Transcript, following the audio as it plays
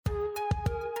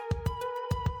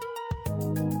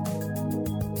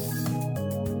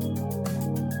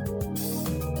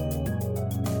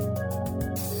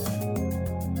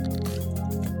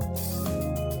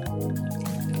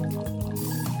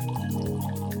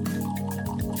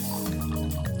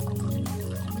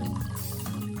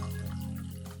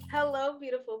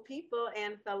people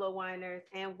and fellow whiners,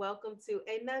 and welcome to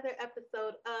another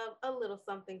episode of A Little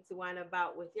Something to Whine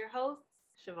About with your hosts,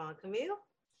 Siobhan Camille.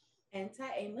 And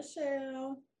Ty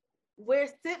Michelle. Where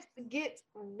sips get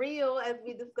real as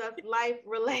we discuss life,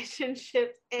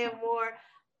 relationships, and more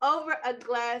over a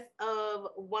glass of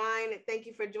wine. Thank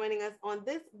you for joining us on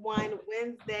this Wine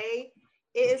Wednesday.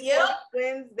 It is Yep.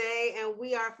 Wednesday, and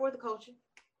we are for the culture.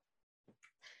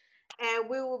 And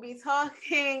we will be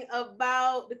talking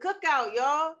about the cookout,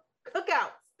 y'all. Cookout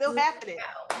still happening.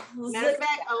 Matter of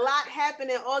fact, a lot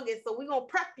happened in August, so we're gonna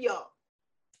prep y'all.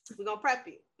 We're gonna prep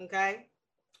you, okay?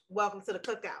 Welcome to the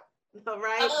cookout. All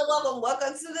right.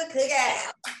 Welcome to the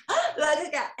cookout. The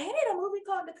cookout. Ain't it a movie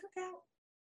called The Cookout?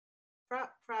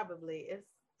 Probably.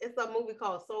 It's a movie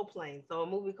called Soul Plane, so a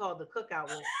movie called The Cookout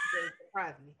won't really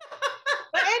surprise me.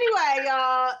 But anyway,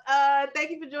 y'all,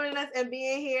 thank you for joining us and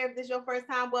being here. If this is your first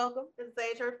time, welcome to the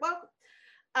Sage Church. Welcome.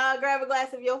 Grab a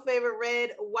glass of your favorite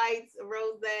red, white,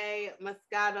 rosé,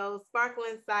 Moscato,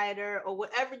 sparkling cider, or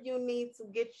whatever you need to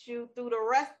get you through the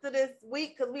rest of this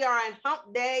week, because we are on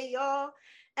hump day, y'all.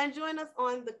 And join us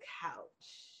on the couch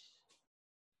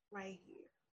right here.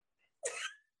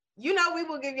 You know, we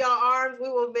will give y'all arms. We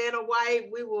will van a wipe.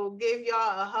 We will give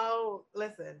y'all a hoe.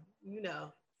 Listen, you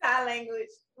know. Sign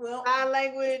language. Well, sign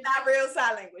language. It's not real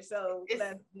sign language. So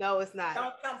no, it's not.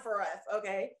 Don't come for us,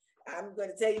 okay? I'm going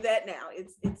to tell you that now.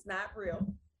 It's not real.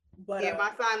 But yeah,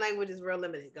 my sign language is real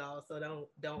limited, y'all. So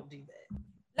don't do that.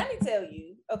 Let me tell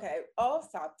you. Okay, off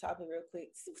topic real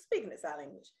quick. Speaking of sign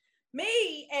language,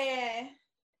 me and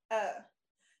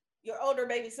your older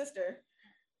baby sister.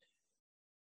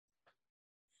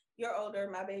 You're older,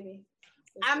 my baby.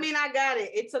 I mean, I got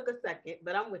it. It took a second,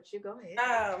 but I'm with you. Go ahead.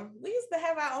 We used to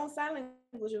have our own sign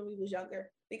language when we was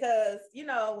younger because, you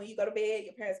know, when you go to bed,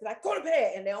 your parents be like, go to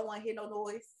bed, and they don't want to hear no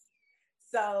noise.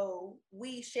 So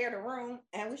we shared a room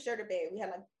and we shared a bed. We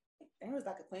had it was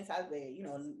like a queen size bed. You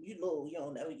know, you little, you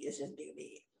don't know, it's just a big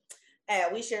bed.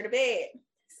 And we shared a bed.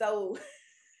 So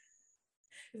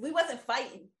if we wasn't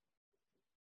fighting,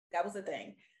 that was the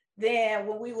thing. Then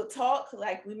when we would talk,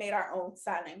 like we made our own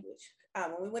sign language.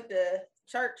 When we went to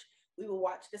church, we would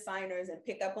watch the signers and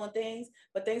pick up on things,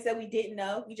 but things that we didn't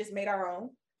know, we just made our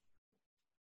own.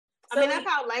 I mean, that's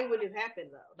how languages happen,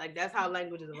 though. Like, that's how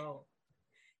languages evolve.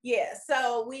 Yeah,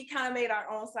 so we kind of made our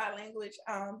own sign language.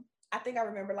 I think I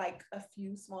remember like a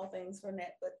few small things from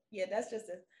that, but yeah, that's just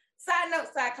a side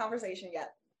note, side conversation. Yeah,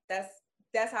 that's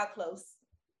how close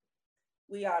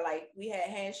we are. Like, we had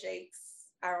handshakes,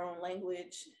 our own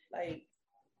language. Like,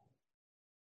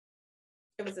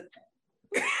 it was a thing.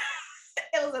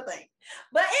 It was a thing.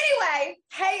 But anyway,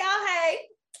 hey y'all, hey,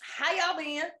 how y'all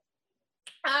been?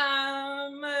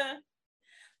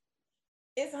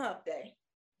 It's hump day.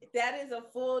 That is a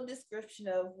full description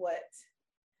of what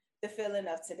the feeling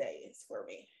of today is for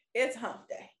me. It's hump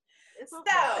day.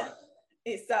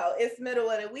 So it's middle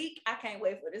of the week. I can't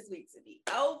wait for this week to be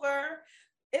over.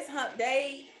 It's hump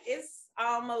day. It's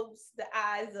almost the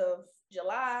eyes of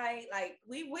July. Like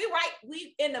we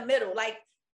in the middle. Like,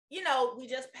 you know, we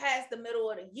just passed the middle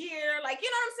of the year. Like, you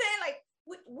know what I'm saying? Like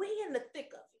we in the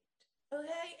thick of it.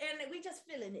 Okay. And we just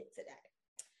feeling it today.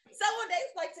 So on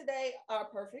days like today are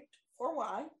perfect for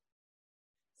wine.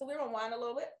 So we're gonna wine a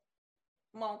little bit.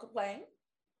 Won't complain.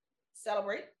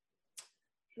 Celebrate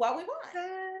while we wine.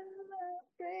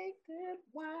 Celebrate good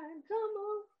wine. Come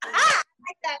on.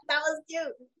 That was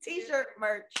cute. T-shirt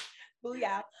merch.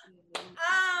 Booyah.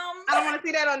 I don't want to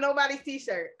see that on nobody's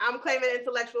t-shirt. I'm claiming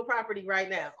intellectual property right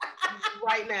now.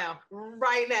 Right at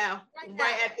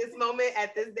this moment,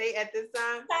 at this date, at this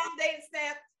time. Time, date,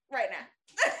 stamp. Right now.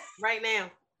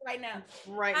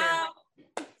 Right now.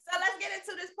 So let's get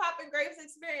into this Poppin' Grapes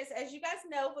experience. As you guys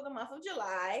know, for the month of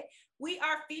July, we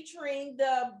are featuring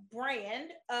the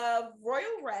brand of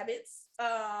Royal Rabbits.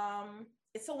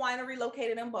 It's a winery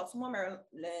located in Baltimore,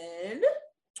 Maryland.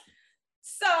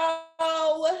 So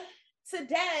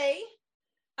today,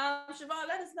 Siobhan,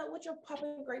 let us know what your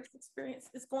Poppin' Grapes experience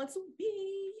is going to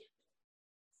be.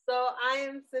 So I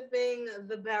am sipping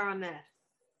the Baroness.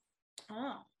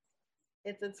 Oh.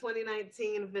 It's a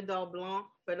 2019 Vidal Blanc.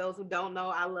 For those who don't know,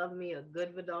 I love me a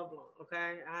good Vidal Blanc,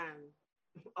 okay? I'm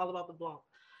all about the Blanc.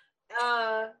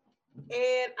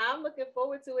 And I'm looking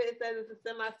forward to it. It says it's a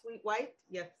semi-sweet white.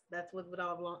 Yes, that's what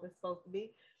Vidal Blanc is supposed to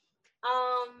be.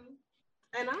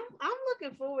 And I'm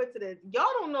looking forward to this.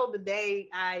 Y'all don't know the day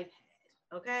I've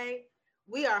had, okay?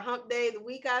 We are hump day, the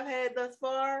week I've had thus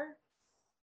far.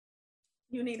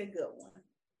 You need a good one.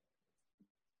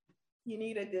 You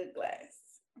need a good glass.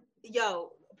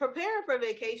 Yo, preparing for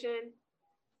vacation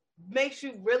makes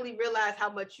you really realize how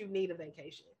much you need a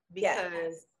vacation,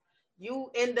 because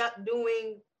you end up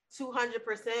doing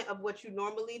 200% of what you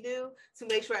normally do to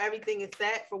make sure everything is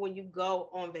set for when you go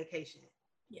on vacation.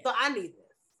 Yes. So I need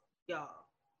this, y'all.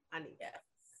 I need that.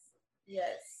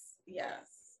 Yes.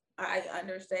 I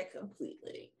understand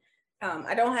completely.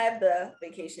 I don't have the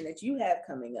vacation that you have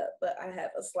coming up, but I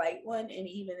have a slight one. And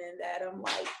even in that, I'm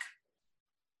like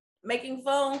making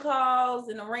phone calls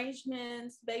and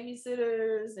arrangements,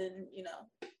 babysitters, and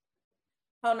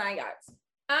whole nine yards.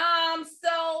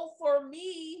 So for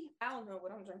me, I don't know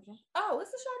what I'm drinking. Oh,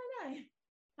 it's a Chardonnay.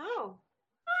 Oh.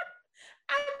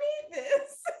 I need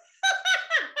this.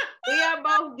 We are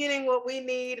both getting what we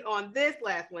need on this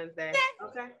last Wednesday.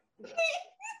 Okay.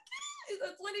 It's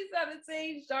a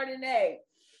 2017 Chardonnay.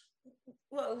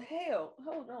 Well, hell,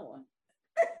 hold on.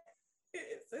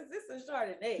 Since this is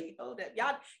Chardonnay, hold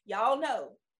up. Y'all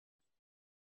know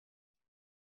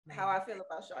how I feel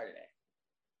about Chardonnay.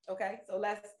 Okay, so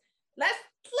let's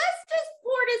just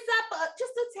pour this up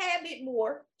just a tad bit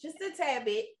more. Just a tad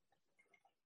bit.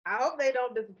 I hope they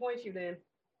don't disappoint you then.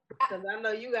 Because I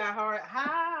know you got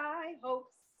high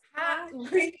hopes.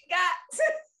 We got,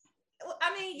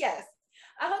 I mean, yes.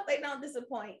 I hope they don't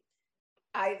disappoint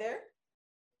either.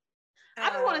 I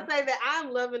just want to say that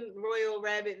I'm loving Royal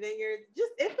Rabbit Vineyards.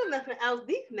 Just if for nothing else,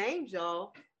 these names,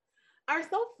 y'all, are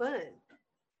so fun.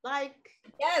 Like,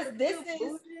 yes, this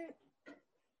is.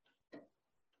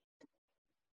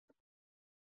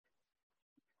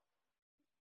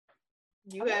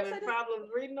 You having problems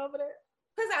reading over there?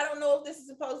 Because I don't know if this is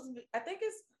supposed to be. I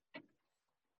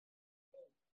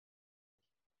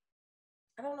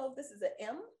don't know if this is an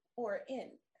M or an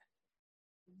N.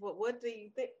 What do you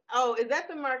think? Oh, is that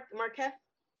the Marquette?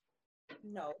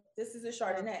 No, this is a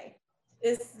Chardonnay.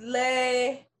 It's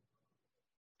Le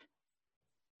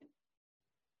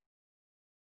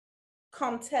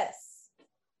Comtesse.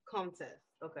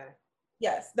 Okay.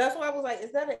 Yes, that's why I was like,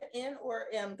 is that an N or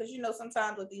M? Because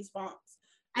sometimes with these fonts,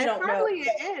 I don't probably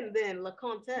know. An N then, La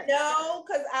Comtesse. No,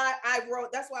 because I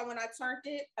wrote. That's why when I turned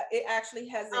it, it actually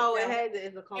has it. Oh, it has it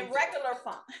as a in regular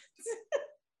font.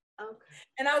 Okay.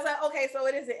 And I was like, okay, so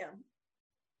it is an M.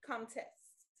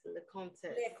 Comtesse. Le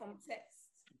Comtesse. Le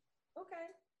Comtesse. Okay.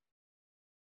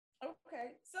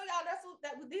 So y'all,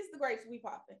 these are the grapes we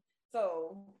popping.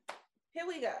 So here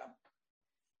we go.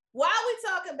 While we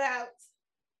talk about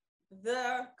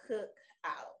the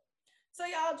cookout. So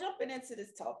y'all jumping into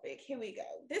this topic. Here we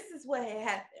go. This is what had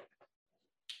happened.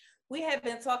 We have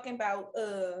been talking about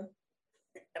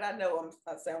and I know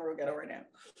I sound real ghetto right now.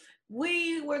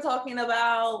 We were talking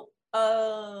about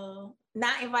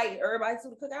not inviting everybody to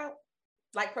the cookout,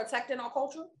 like protecting our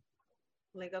culture.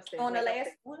 Link upstairs. On the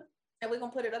last one. And we're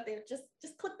gonna put it up there. Just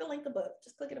click the link above.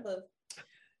 Just click it above.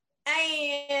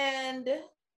 And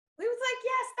we was like,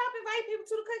 yeah, stop inviting people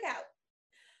to the cookout.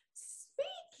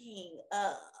 Speaking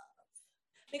of,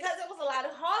 because there was a lot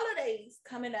of holidays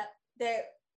coming up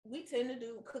that we tend to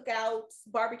do cookouts,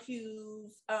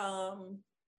 barbecues,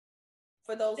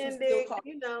 for those who still call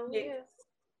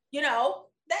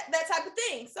that type of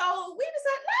thing. So we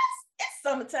decided, it's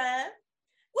summertime.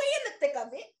 We in the thick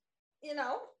of it,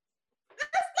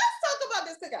 Let's talk about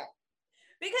this cookout.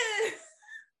 Because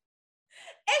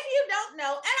if you don't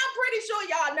know, and I'm pretty sure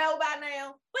y'all know by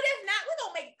now, but if not, we're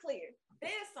gonna make it clear.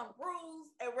 There's some rules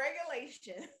and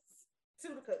regulations to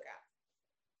the cookout.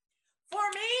 For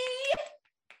me,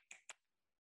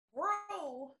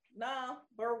 rule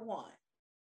number 1.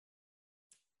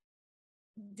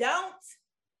 Don't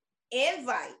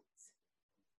invite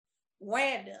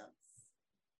randoms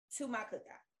to my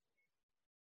cookout.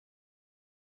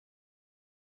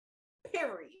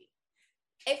 Period.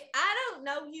 If I don't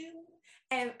know you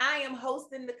and I am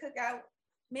hosting the cookout,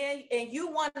 man, and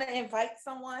you want to invite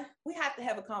someone, we have to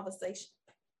have a conversation.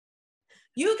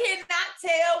 You cannot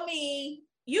tell me,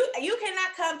 you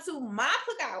cannot come to my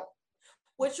cookout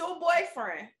with your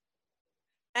boyfriend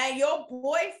and your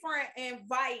boyfriend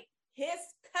invite his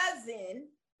cousin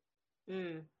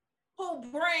who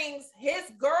brings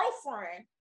his girlfriend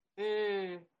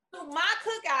to my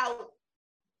cookout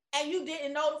and you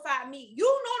didn't notify me. You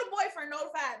know the boyfriend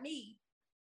notified me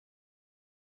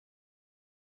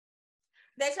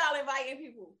that y'all inviting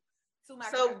people to my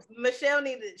cookout. Michelle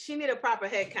need a proper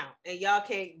head count, and y'all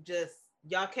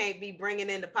can't be bringing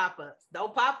in the pop-ups.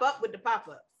 Don't pop up with the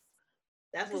pop-ups.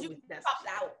 That's what that's popped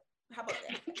out. How about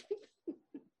that?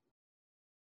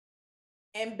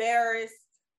 Embarrassed.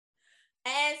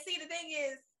 And see, the thing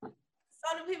is,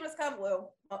 some of the people that's come,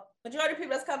 majority of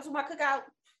people that's come to my cookout,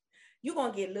 you're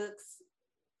going to get looks.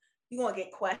 You're going to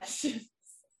get questions.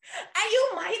 And you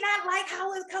might not like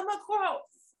how it's come across.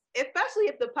 Especially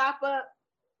if the pop-up,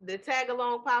 the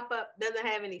tag-along pop-up doesn't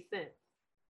have any sense.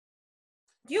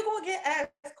 you gonna get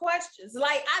asked questions.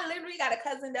 Like, I literally got a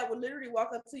cousin that would literally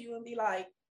walk up to you and be like,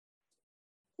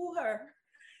 who her?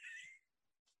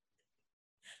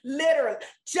 Literally,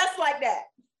 just like that.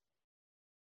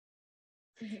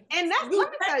 And that's, let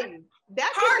me tell you,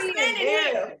 that her could be standing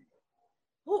embarrassing. here.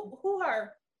 Who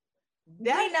her? We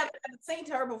never seen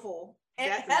her before.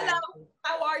 And hello,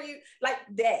 how are you? Like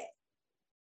that.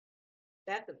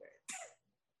 That's embarrassing.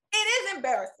 It is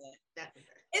embarrassing. That's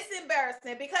embarrassing. It's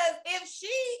embarrassing because if she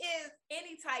is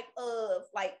any type of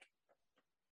like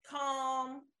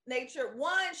calm nature,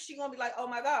 one, she gonna be like, oh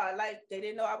my God, like they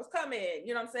didn't know I was coming.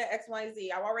 You know what I'm saying? X, Y, and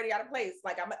Z. I'm already out of place.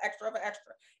 Like I'm an extra of an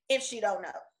extra. If she don't know.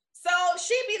 So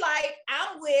she be like,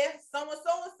 I'm with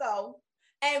so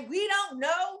and we don't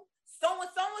know so.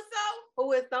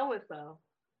 Who is so?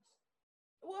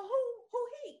 Well, who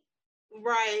he?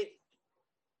 Right.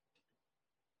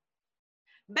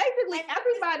 Basically,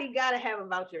 everybody gotta have a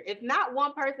voucher. If not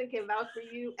one person can vouch for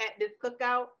you at this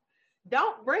cookout,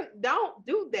 don't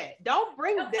do that. Don't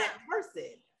bring that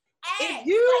person. Ask. If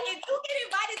you get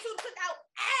invited to the cookout,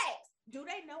 ask. Do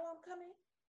they know I'm coming?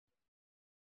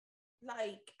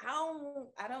 Like,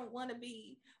 I don't want to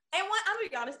be. And one, I'm gonna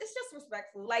be honest, it's just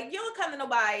respectful. Like, you don't come to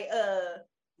nobody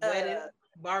wedding,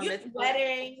 bar mitzvah,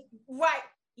 wedding, right?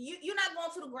 You're not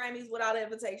going to the Grammys without an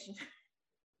invitation.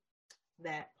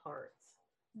 That part.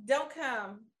 Don't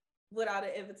come without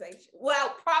an invitation.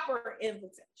 Well, proper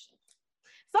invitation.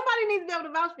 Somebody needs to be able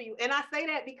to vouch for you. And I say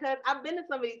that because I've been to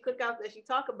some of these cookouts that she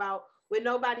talk about where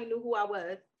nobody knew who I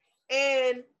was.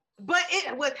 But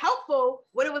it was helpful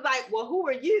when it was like, well, who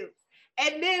are you?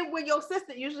 And then when your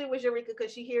sister, usually was Eureka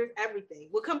because she hears everything,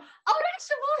 will come, oh, that's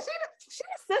Siobhan, she's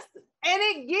a sister. And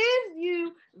it gives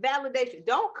you validation.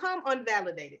 Don't come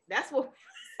unvalidated. That's what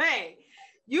we're saying.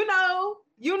 You know,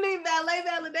 you need valet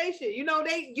validation. You know,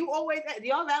 you always,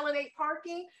 y'all validate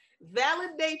parking,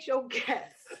 validate your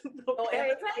guests.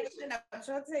 Okay? I'm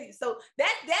trying to tell you. So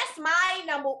that's my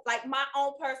my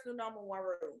own personal number one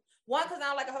rule. One, because I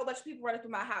don't like a whole bunch of people running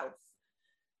through my house.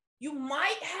 You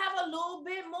might have a little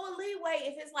bit more leeway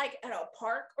if it's like at a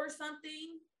park or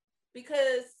something,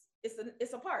 because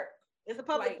it's a park. It's a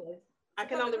public place. I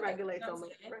can only regulate so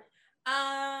much.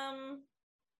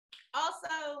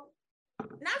 Also,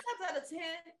 9 times out of 10,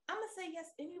 I'm gonna say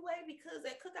yes anyway, because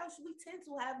at cookouts we tend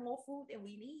to have more food than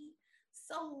we need.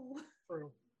 So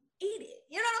eat it.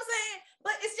 You know what I'm saying?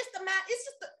 But it's just a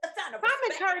sign of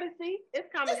common courtesy. It's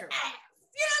common courtesy.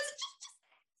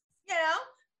 You know,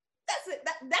 that's it.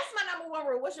 That's my number one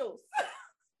rule. What's yours?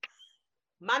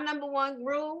 My number one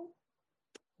rule: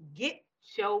 get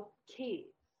your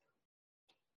kids.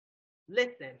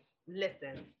 Listen.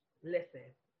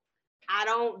 I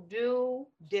don't do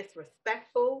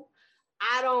disrespectful.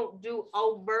 I don't do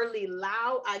overly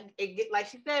loud. It get, like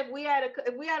she said, if we had a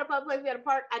public place, we had a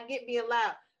park, I get being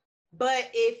loud. But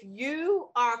if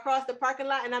you are across the parking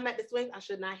lot and I'm at the swings, I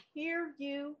should not hear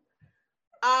you.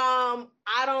 I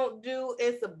don't do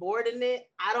insubordinate.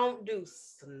 I don't do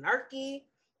snarky.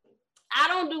 I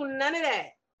don't do none of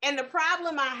that. And the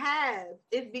problem I have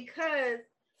is because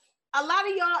a lot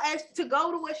of y'all, as to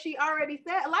go to what she already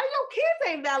said, a lot of your kids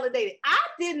ain't validated. I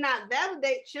did not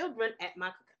validate children at my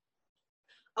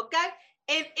cookout. Okay?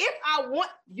 And if I want,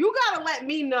 you gotta let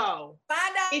me know.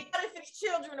 Find out if it's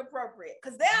children appropriate.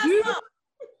 Because there are some.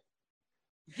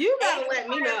 You gotta let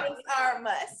me know. Are a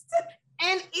must.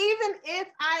 And even if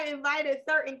I invited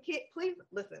certain kids, please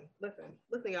listen,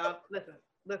 y'all. Listen.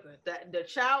 The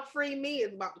child-free me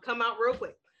is about to come out real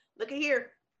quick. Look at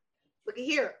here.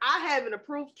 I have an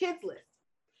approved kids list.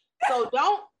 So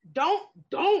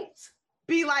don't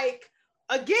be like,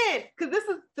 again, because this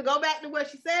is to go back to what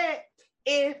she said.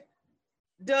 If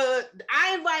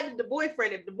I invited the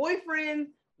boyfriend, if the boyfriend,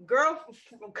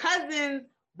 cousin,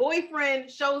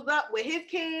 boyfriend shows up with his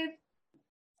kids,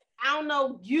 I don't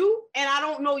know you and I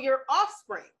don't know your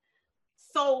offspring.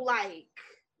 So like,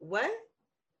 what?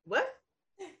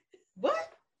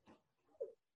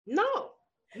 No.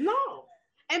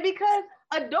 And because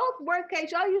adults, worst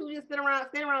case, y'all usually just sit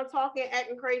around talking,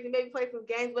 acting crazy, maybe play some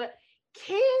games, but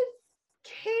kids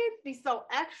be so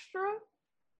extra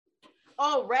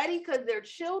already because they're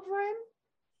children.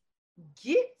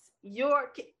 Get your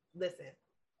kid. Listen,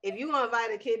 if you're gonna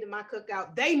invite a kid to my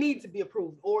cookout, they need to be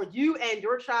approved, or you and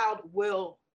your child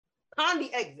will on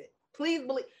the exit. Please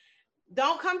believe.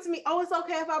 Don't come to me. Oh, it's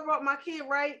okay if I brought my kid,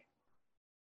 right?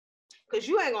 Because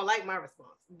you ain't gonna like my response.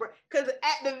 Because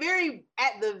at the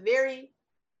very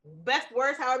best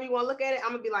worst, however you want to look at it,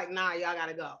 I'm gonna be like, nah, y'all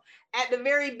gotta go. At the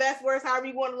very best worst, however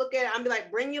you want to look at it, I'm gonna be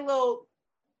like, bring your little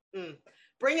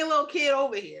kid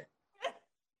over here.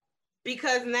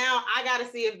 Because now I gotta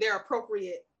see if they're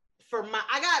appropriate for my.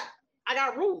 I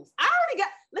got rules. I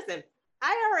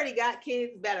already got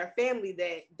kids that are family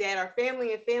that are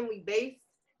family and family based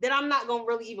that I'm not gonna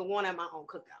really even want at my own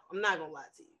cookout. I'm not gonna lie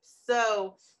to you.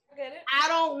 So I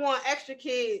don't want extra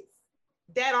kids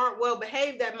that aren't well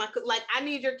behaved at my like. I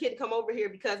need your kid to come over here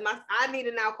because I need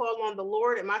to now call on the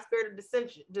Lord and my spirit of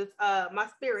dissension, my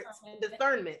spirit's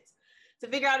discernment to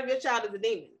figure out if your child is a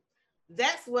demon.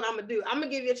 That's what I'm gonna do. I'm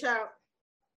gonna give your child.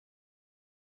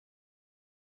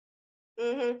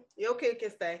 Your kid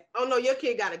can stay. Oh no, your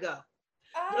kid gotta go.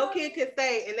 Your kid can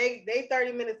stay, and they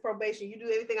 30 minutes probation. You do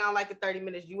everything I don't like in 30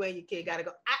 minutes. You and your kid gotta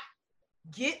go.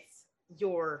 Get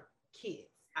your kids.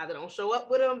 Either don't show up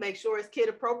with them. Make sure it's kid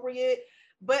appropriate.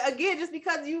 But again, just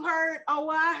because you heard, oh,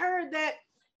 well, I heard that,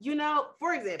 you know,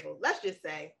 for example, let's just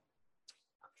say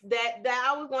that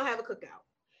I was gonna have a cookout,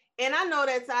 and I know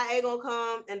that Ty gonna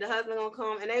come and the husband gonna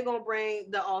come, and they're gonna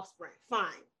bring the offspring.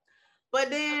 Fine, but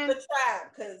then the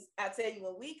tribe, because I tell you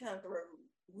when we come through.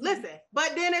 Listen,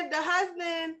 but then if the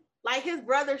husband, like his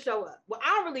brother, show up, well,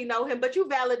 I don't really know him, but you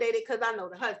validate it because I know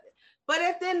the husband. But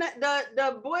if then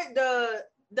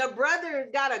the brother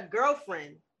got a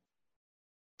girlfriend,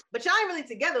 but y'all ain't really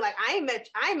together. Like I ain't met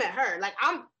her. Like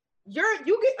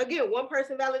you get again one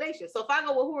person validation. So if I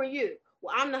go, well, who are you?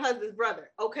 Well, I'm the husband's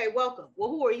brother. Okay, welcome. Well,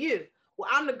 who are you? Well,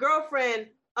 I'm the girlfriend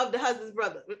of the husband's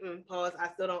brother. Pause. I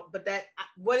still don't. But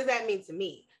what does that mean to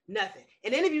me? Nothing.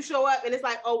 And then if you show up and it's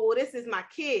like, oh, well, this is my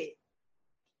kid.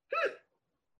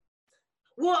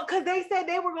 Well, because they said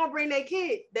they were gonna bring their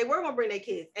kids. They were gonna bring their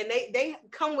kids, and they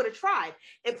come with a tribe.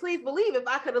 And please believe, if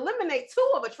I could eliminate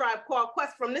 2 of a tribe called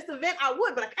Quest from this event, I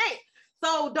would, but I can't.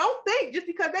 So don't think just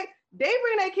because they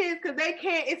bring their kids because they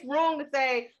can't. It's wrong to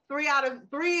say 3 out of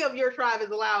 3 of your tribe is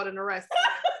allowed, and the rest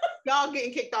y'all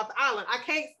getting kicked off the island. I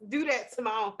can't do that to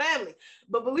my own family.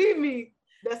 But believe me,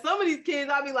 that some of these kids,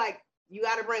 I'll be like, you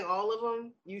got to bring all of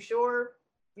them. You sure?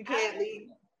 You can't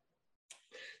leave.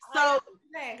 So,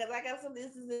 because I got some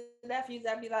nieces and nephews,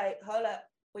 I'd be like, hold up,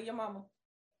 where your mama?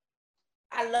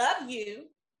 I love you.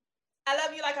 I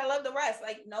love you like I love the rest.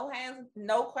 Like, no hands,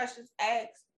 no questions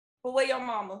asked. But where your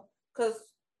mama?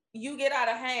 Because you get out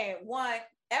of hand. One,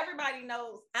 everybody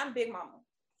knows I'm big mama,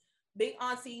 big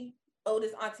auntie,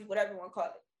 oldest auntie, whatever you want to call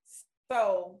it.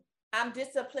 So I'm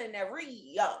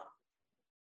disciplinary,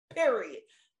 period.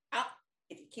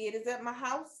 If your kid is at my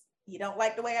house, you don't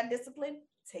like the way I discipline,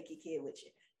 take your kid with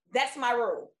you. That's my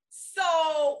rule.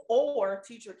 So, or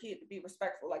teach your kid to be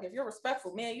respectful. Like if you're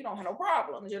respectful, man, you don't have no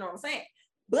problems. You know what I'm saying?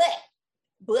 But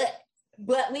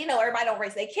we know everybody don't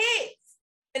raise their kids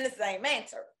in the same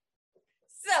manner.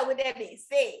 So with that being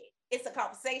said, it's a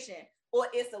conversation or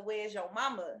it's a where's your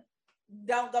mama?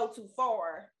 Don't go too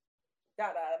far.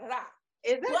 Exactly.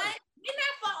 But we're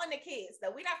not faulting the kids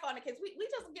though. We're not faulting the kids. We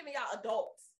just giving y'all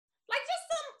adults. Like just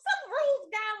some rules,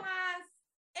 guidelines,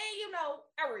 and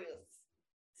areas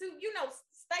to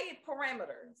stay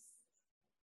parameters.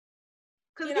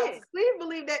 Because please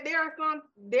believe that there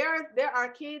are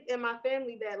kids in my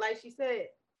family that, like she said,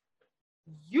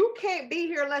 you can't be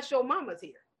here unless your mama's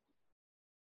here.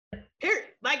 Period.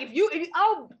 Like if you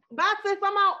bye sis,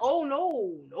 I'm out. Oh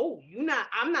no, you not.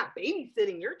 I'm not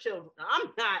babysitting your children.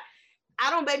 I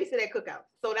don't babysit at cookouts.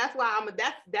 So that's why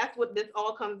that's what this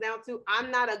all comes down to. I'm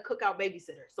not a cookout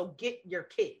babysitter. So get your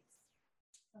kids.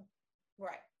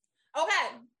 Right.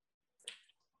 Okay.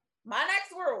 My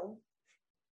next rule.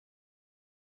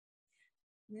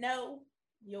 Know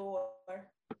your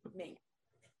menu.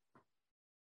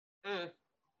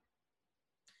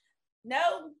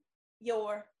 Know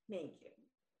your menu.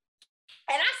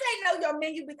 And I say know your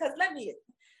menu because let me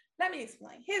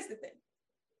explain. Here's the thing.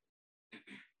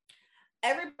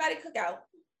 Everybody cookout.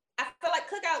 I feel like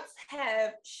cookouts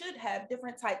should have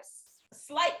different types,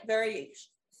 slight variations.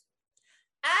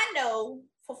 I know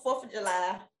for 4th of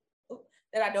July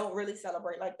that I don't really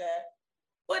celebrate like that,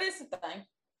 but it's a thing.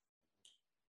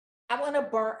 I want a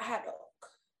burnt hot dog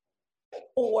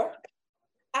or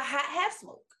a hot half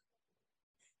smoke,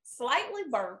 slightly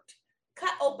burnt,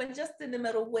 cut open just in the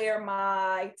middle where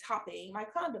my topping, my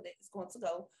condiment is going to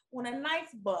go, on a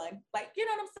nice bun, like, you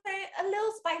know what I'm saying? A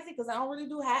little spicy because I don't really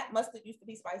do hot. Mustard used to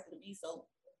be spicy to me, so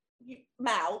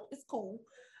mild, it's cool.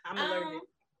 I'm allergic.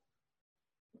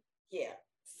 Yeah.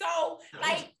 So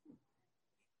like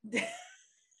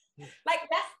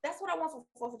that's what I want for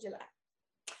 4th of July.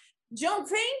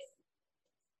 Juneteenth,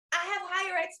 I have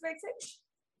higher expectations.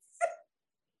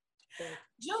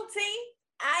 Juneteenth,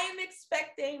 I am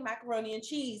expecting macaroni and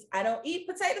cheese. I don't eat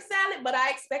potato salad, but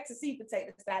I expect to see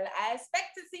potato salad. I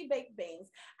expect to see baked beans.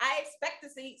 I expect to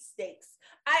see steaks.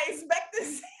 I expect to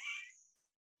see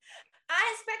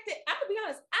I'm gonna be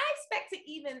honest, I expect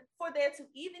for there to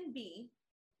even be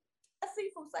a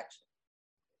seafood section.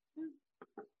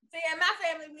 See, in my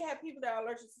family, we have people that are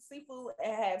allergic to seafood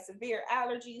and have severe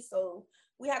allergies, so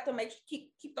we have to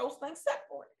keep those things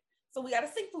separate. So we got a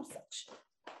seafood section.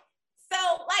 So,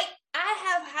 like, I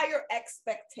have higher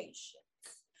expectations.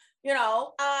 You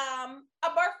know, a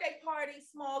birthday party,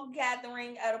 small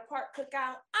gathering at a park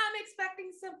cookout. I'm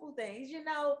expecting simple things. You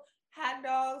know, hot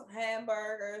dogs,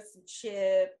 hamburgers, some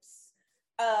chips,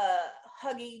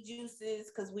 Huggy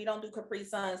juices, because we don't do Capri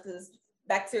Suns because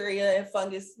bacteria and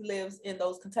fungus lives in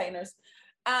those containers.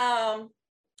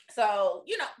 So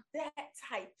you know, that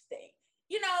type thing.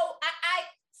 You know,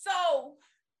 so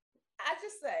I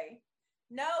just say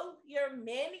know your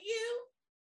menu,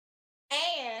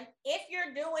 and if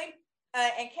you're doing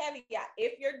and caveat,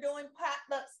 if you're doing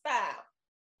potluck style,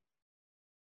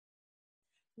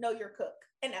 know your cook.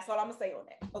 And that's all I'm gonna say on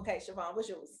that. Okay, Siobhan, what's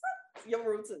yours? Your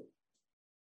rule too.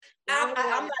 I'm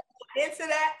not going into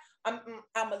that. I'm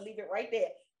gonna leave it right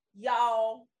there.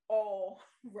 Y'all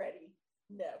already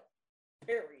know.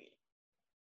 Period.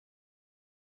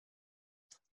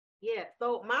 Yeah.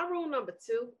 So my rule number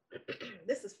 2,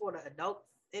 this is for the adults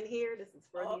in here. This is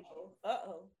for you.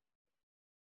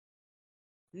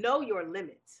 Know your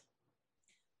limits.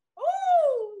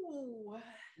 Ooh.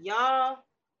 Y'all.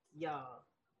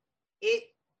 It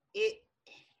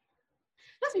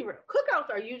let's be real. Cookouts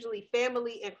are usually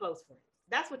family and close friends.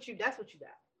 That's what you got.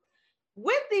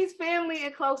 With these family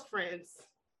and close friends,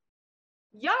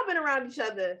 y'all been around each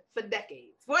other for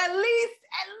decades, for at least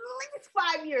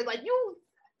 5 years. Like you,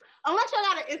 unless y'all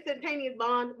got an instantaneous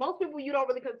bond, most people you don't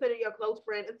really consider your close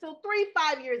friend until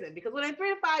 3-5 years in, because within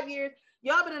 3 to 5 years,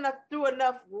 y'all been through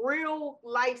enough real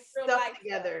life stuff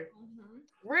together,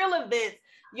 real events.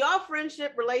 Y'all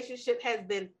friendship relationship has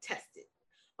been tested.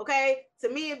 Okay, to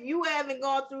me, if you haven't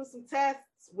gone through some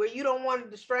tests where you don't want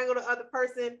to strangle the other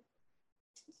person,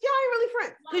 y'all ain't really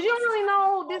friends, because you don't really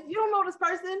know this. You don't know this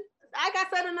person. Like I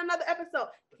said in another episode,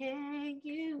 can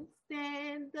you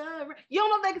stand the rain? You don't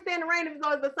know if they can stand the rain if it's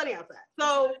always been sunny outside.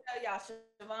 So y'all,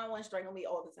 Siobhan won't strangle me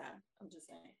all the time. I'm just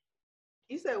saying.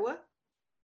 You said what?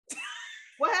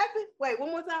 What happened? Wait,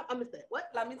 one more time. I missed that. What?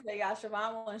 Let me tell y'all,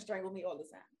 Siobhan won't strangle me all the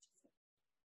time.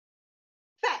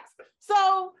 Facts.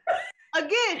 So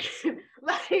again,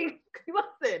 like,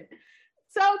 listen.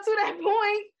 So to that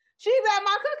point, she's at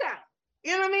my cookout.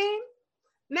 You know what I mean?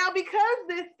 Now, because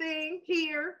this thing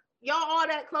here, y'all all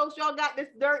that close, y'all got this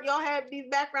dirt, y'all have these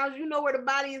backgrounds, you know where the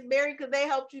body is buried because they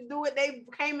helped you do it. They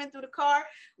came in through the car,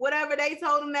 whatever. They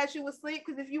told them that she was asleep,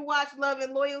 because if you watch Love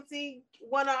and Loyalty,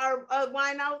 one of our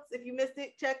wine outs, if you missed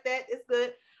it, check that. It's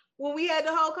good. When we had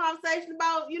the whole conversation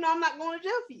about, you know, I'm not going to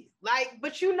jail for you. Like,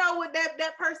 but you know what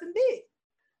that person did.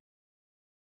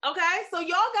 Okay, so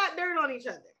y'all got dirt on each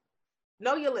other.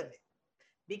 Know your limit.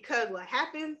 Because what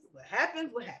happens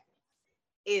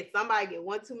is somebody get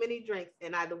one too many drinks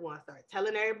and either one start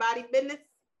telling everybody business,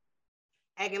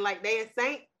 acting like they a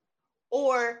saint,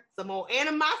 or some more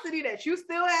animosity that you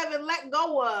still haven't let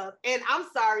go of. And I'm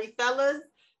sorry, fellas,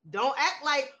 don't act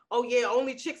like, oh yeah,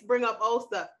 only chicks bring up old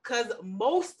stuff, because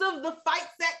most of the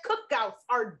fights at cookouts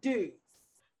are dudes,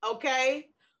 okay?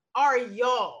 Are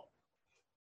y'all.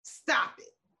 Stop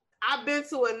it. I've been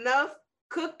to enough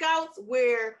cookouts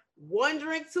where one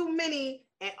drink too many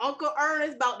and Uncle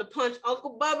Ernest about to punch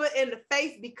Uncle Bubba in the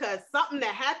face because something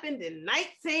that happened in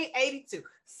 1982.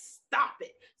 Stop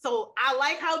it. So I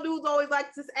like how dudes always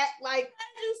like to act like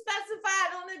you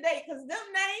specified on the date, because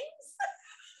them names,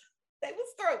 they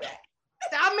was throwback.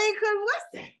 I mean,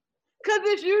 because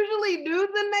it's usually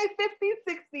dudes in their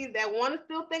 50s, 60s that want to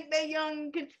still think they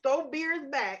young, can throw beers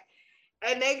back,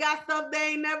 and they got stuff they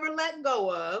ain't never let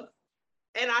go of.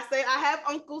 And I say, I have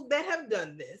uncles that have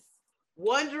done this.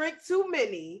 One drink too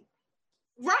many.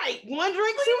 Right. One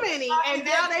drink too many. And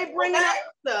now they bringing up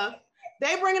stuff.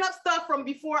 They bringing up stuff from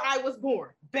before I was born.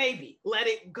 Baby, let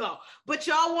it go. But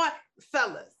y'all want,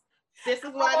 fellas, this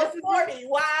is why this is 40.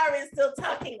 Why are we still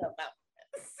talking about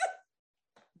this?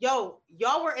 Yo,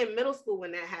 y'all were in middle school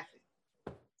when that happened.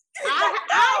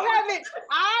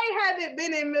 I haven't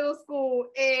been in middle school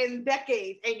in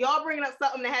decades, and y'all bringing up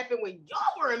something that happened when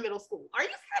y'all were in middle school. Are you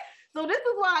serious? So this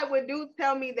is why when dudes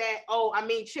tell me that, oh, I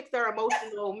mean, chicks are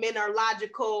emotional, men are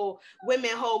logical,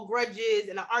 women hold grudges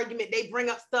in an argument, they bring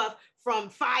up stuff from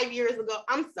 5 years ago.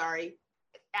 I'm sorry.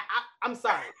 I'm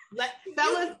sorry.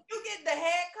 Fellas, you get the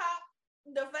head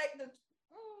cop, the fact that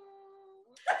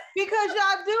because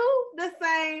y'all do the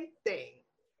same thing.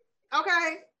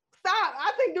 Okay? Stop.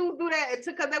 I think dudes do that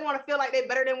because they want to feel like they're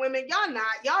better than women. Y'all not.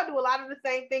 Y'all do a lot of the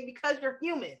same thing because you're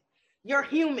human. You're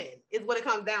human is what it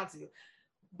comes down to.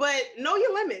 But know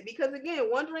your limit, because again,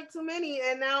 one drink too many,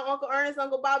 and now Uncle Ernest,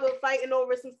 Uncle Bob are fighting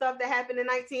over some stuff that happened in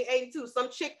 1982.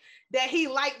 Some chick that he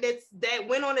liked that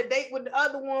went on a date with the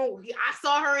other one. I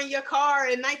saw her in your car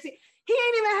in 19. He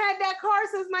ain't even had that car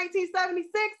since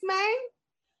 1976, man.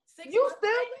 6 You months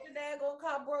still later, the daggone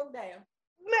car broke down.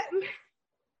 man,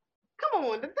 come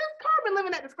on, this car been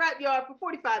living at the scrapyard for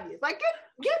 45 years. Like,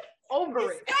 get over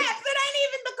it. Scraps, it ain't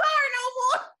even the car no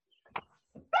more.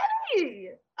 Betty,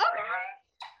 okay.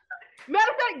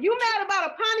 Matter of fact, you mad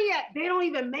about a Pontiac? They don't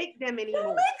even make them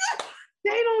anymore.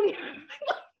 They don't even.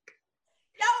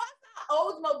 Yo, I saw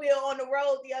Oldsmobile on the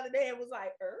road the other day and was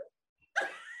like,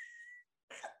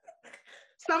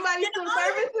 Somebody still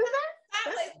services that?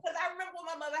 Because I remember when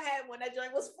my mother had one, that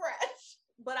joint was fresh,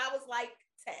 but I was like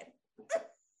 10.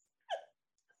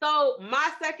 So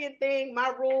my second thing,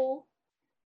 my rule,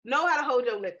 know how to hold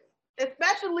your liquor,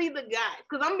 especially the guys.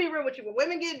 Because I'm gonna be real with you. When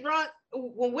women get drunk,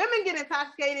 when women get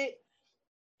intoxicated,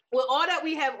 with all that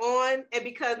we have on, and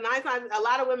because 9 times a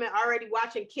lot of women already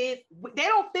watching kids, they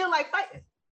don't feel like fighting.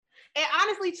 And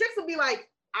honestly, chicks will be like,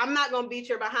 I'm not gonna beat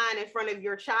your behind in front of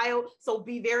your child, so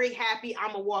be very happy.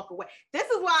 I'm gonna walk away. This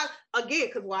is why, again,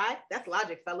 because why? That's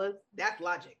logic, fellas. That's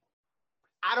logic.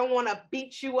 I don't want to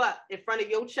beat you up in front of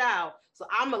your child, so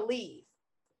I'm gonna leave.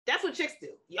 That's what chicks do.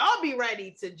 Y'all be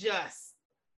ready to just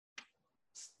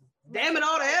damn it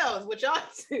all to hell is what y'all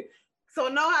do. So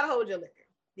know how to hold your liquor.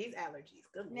 These allergies.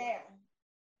 Good now.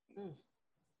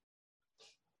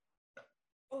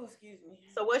 Oh, excuse me.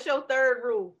 So what's your third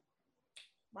rule?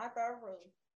 My third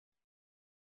rule.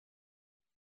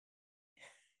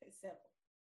 It's simple.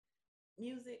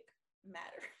 Music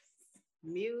matters.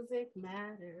 Music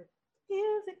matters.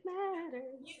 Music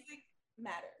matters. Music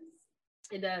matters.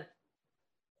 It does.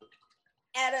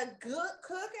 At a good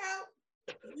cookout,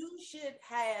 you should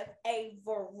have a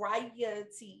variety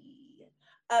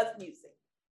of music.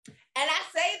 And I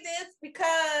say this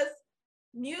because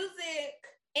music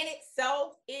in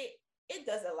itself, it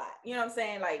does a lot. You know what I'm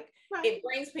saying? Like, right. It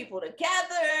brings people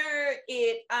together.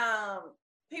 It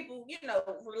people,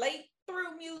 relate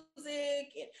through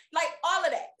music and like all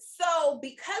of that. So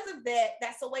because of that,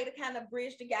 that's a way to kind of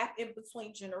bridge the gap in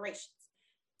between generations.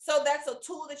 So that's a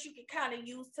tool that you can kind of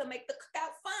use to make the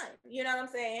cookout fun. You know what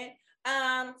I'm saying?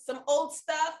 Some old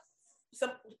stuff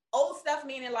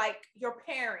meaning like your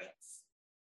parents.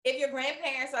 If your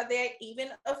grandparents are there, even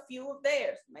a few of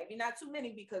theirs, maybe not too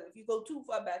many, because if you go too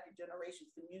far back in generations,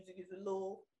 the music is a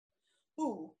little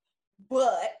ooh.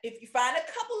 But if you find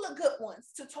a couple of good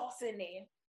ones to toss in there,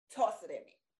 toss it in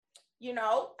there.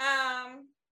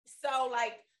 So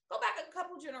like go back a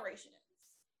couple generations,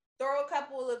 throw a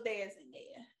couple of theirs in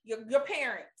there. Your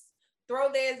parents, throw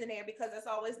theirs in there, because it's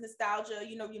always nostalgia.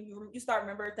 You start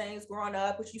remembering things growing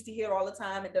up, which you used to hear all the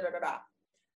time, and da-da-da-da.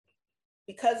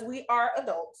 Because we are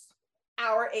adults,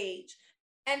 our age.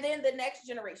 And then the next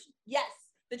generation. Yes,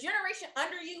 the generation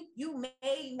under you, you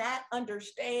may not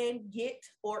understand, get,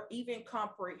 or even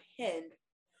comprehend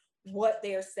what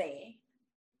they're saying.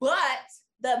 But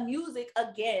the music,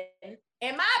 again,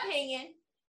 in my opinion,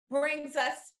 brings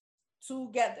us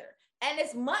together. And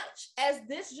as much as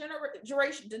this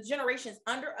generation, the generations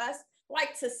under us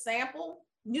like to sample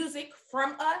music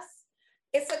from us,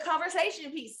 it's a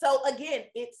conversation piece. So again,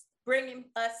 it's bringing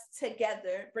us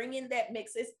together, bringing that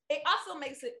mix. It also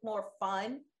makes it more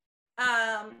fun.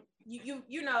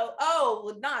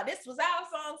 This was our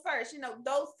song first.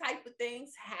 Those type of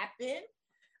things happen.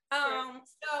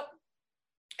 So,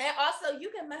 and also you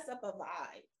can mess up a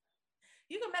vibe.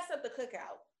 You can mess up the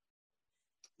cookout.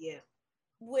 Yeah.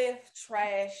 With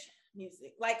trash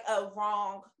music, like a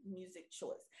wrong music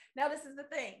choice. Now, this is the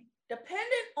thing.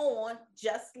 Depending on,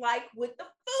 just like with the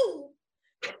food,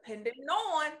 depending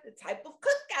on the type of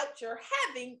cookout you're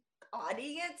having,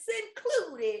 audience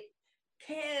included,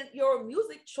 your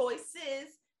music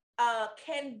choices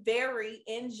can vary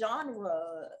in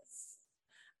genres.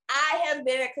 I have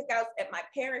been at cookouts at my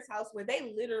parents' house where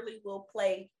they literally will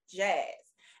play jazz.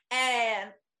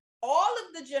 And all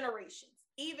of the generations,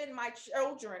 even my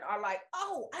children, are like,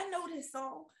 oh, I know this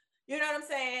song. You know what I'm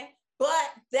saying?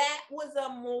 But that was a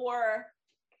more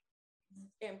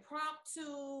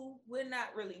impromptu. We're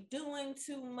not really doing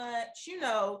too much.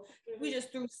 We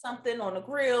just threw something on the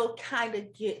grill, kind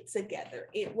of get together.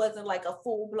 It wasn't like a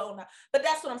full blown, but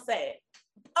that's what I'm saying.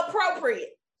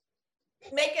 Appropriate.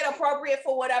 Make it appropriate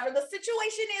for whatever the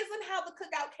situation is and how the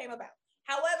cookout came about.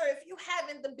 However, if you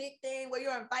having the big thing where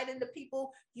you're inviting the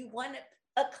people, you want it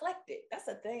eclectic. That's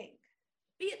a thing.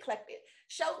 Be eclectic.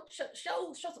 Show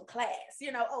some class.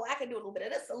 I can do a little bit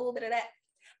of this, a little bit of that.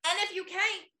 And if you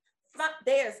can't,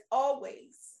 there's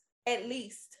always at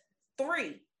least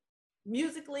 3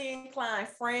 musically inclined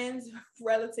friends,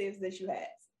 relatives that you have?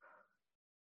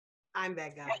 I'm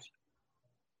that guy.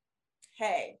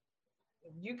 Hey,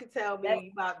 You could tell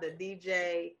me about the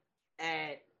DJ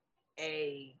at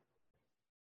a,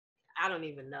 I don't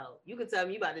even know. You could tell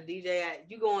me about the DJ at,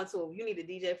 you going to, you need a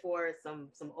DJ for some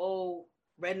old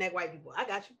redneck white people. I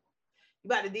got you. You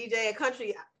about to DJ at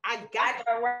country. I got like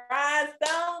a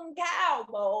rhinestone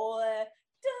cowboy.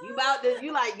 you. About to,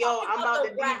 you like, yo, I'm about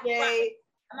to DJ.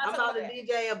 I'm about to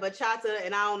DJ a bachata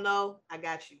and I don't know. I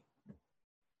got you.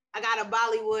 I got a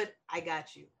Bollywood. I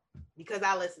got you. Because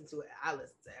I listen to it. I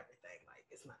listen to everything. Like,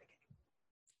 it's not a game.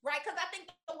 Right, because I think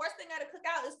the worst thing at a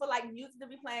cookout is for like music to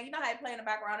be playing. You know how you play in the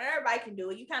background, and everybody can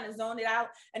do it. You kind of zone it out,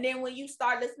 and then when you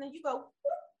start listening, you go,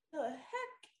 "What the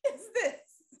heck is this?"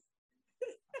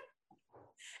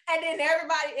 and then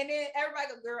everybody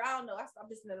go, "Girl, I don't know. I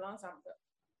stopped listening a long time ago."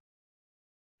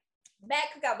 Bad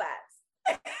cookout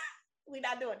vibes. We're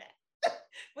not doing that.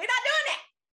 We're not doing that.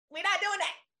 We're not doing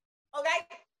that. Okay.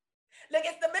 Look,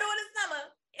 it's the middle of the summer.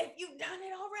 If you've done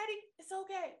it already, it's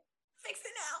okay. Fix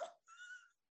it now.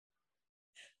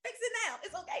 Fix it now.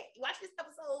 It's okay. Watch this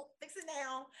episode. Fix it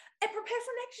now. And prepare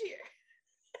for next year.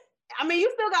 I mean,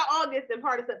 you still got August and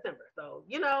part of September. So,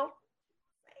 you know.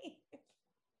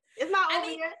 It's not over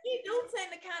yet. You do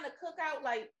tend to kind of cook out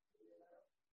like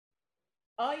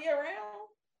all year round.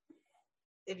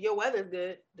 If your weather's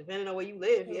good, depending on where you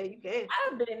live, yeah, you can.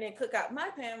 I've been in cookout. My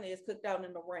family is cooked out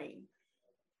in the rain.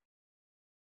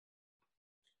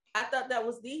 I thought that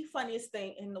was the funniest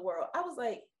thing in the world. I was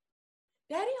like,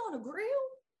 Daddy on a grill?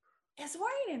 It's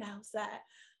raining outside.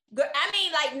 I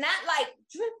mean, like, not like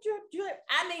drip, drip, drip.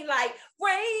 I mean, like,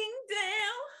 rain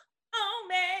down on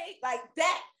me. Like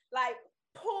that. Like,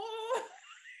 pour.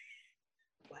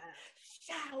 Wow.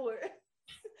 Shower.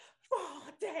 Fall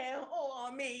down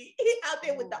on me. Out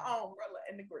there with the umbrella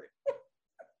and the grill.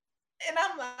 And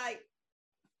I'm like,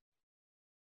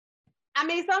 I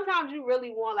mean, sometimes you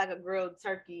really want like a grilled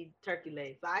turkey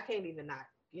leg. So I can't even not,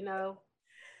 you know.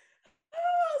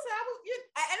 Oh, so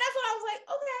and that's what I was like,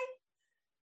 okay.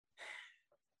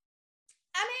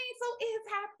 I mean, so it has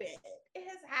happened. It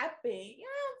has happened. You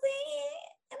know what I'm saying?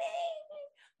 I mean,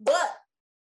 but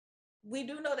we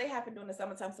do know they happen during the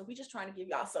summertime. So we just trying to give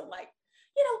y'all some like,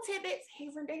 you know, tidbits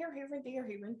here and there, here and there,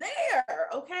 here and there.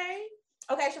 Okay.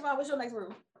 Okay, Siobhan, what's your next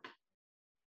rule?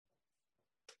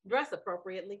 Dress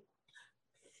appropriately.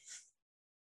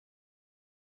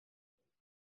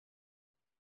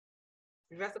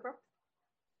 Dress appropriately.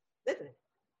 Listen,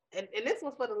 and this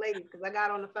one's for the ladies because I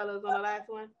got on the fellas on the last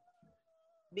one.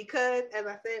 Because as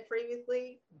I said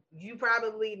previously, you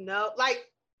probably know, like,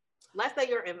 let's say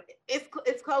you're in,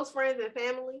 it's close friends and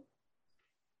family.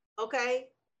 Okay,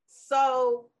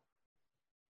 so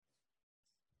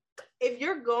if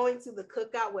you're going to the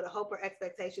cookout with a hope or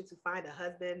expectation to find a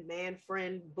husband, man,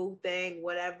 friend, boo thing,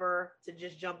 whatever, to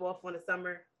just jump off on the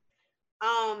summer,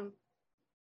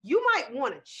 you might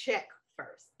want to check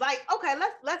first. Like, okay,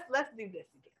 let's do this again.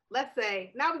 Let's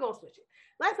say, now we're gonna switch it.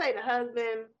 Let's say the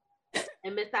husband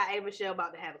and Miss Ty Michelle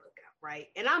about to have a cookout, right?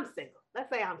 And I'm single. Let's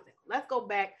say I'm single. Let's go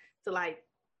back to like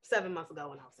 7 months ago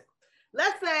when I was single.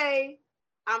 Let's say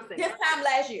I'm single. This time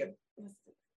last year.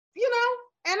 You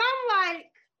know, and I'm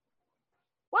like,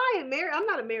 why am I married? I'm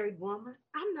not a married woman.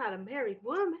 I'm not a married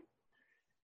woman.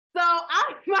 So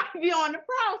I might be on the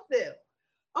prowl still.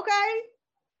 Okay?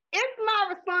 It's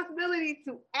my responsibility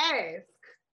to ask,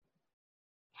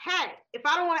 hey, if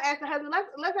I don't want to ask the husband,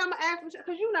 let's say I'm gonna ask,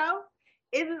 because you know,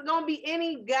 is it gonna be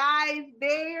any guys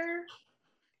there?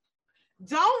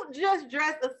 Don't just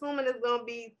dress assuming it's gonna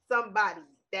be somebody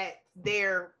that's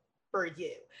there for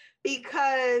you.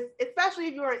 Because especially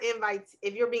if you're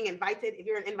if you're being invited, if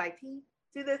you're an invitee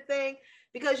to this thing,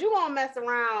 because you won't mess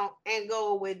around and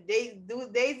go with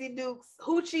Daisy Dukes,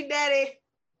 Hoochie Daddy,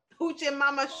 Hoochie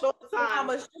Mama short time.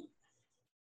 And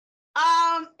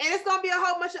it's gonna be a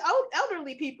whole bunch of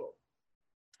elderly people.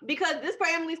 Because this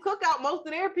family's cookout, most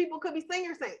of their people could be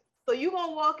singer saints. So you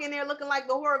gonna walk in there looking like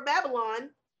the whore of Babylon,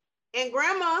 and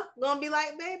grandma gonna be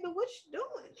like, baby, what you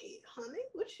doing here, honey?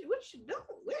 What you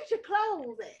doing? Where's your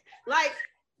clothes at? Like,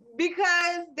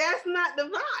 because that's not the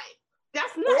vibe.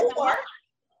 That's not the vibe.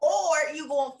 Or you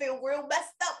gonna feel real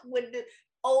messed up when the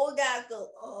old guys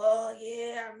go, oh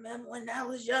yeah, I remember when I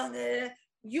was younger.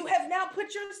 You have now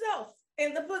put yourself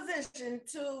in the position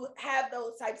to have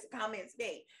those types of comments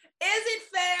made. Is it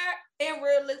fair in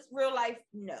real life?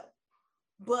 No.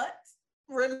 But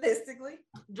realistically,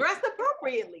 dress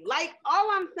appropriately. Like,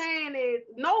 all I'm saying is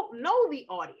know the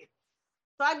audience.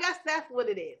 So I guess that's what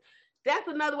it is. That's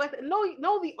another way to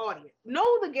know the audience,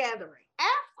 know the gathering,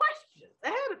 ask questions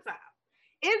ahead of time.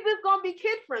 is this gonna be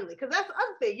kid friendly? Because that's the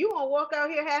other thing. You gonna walk out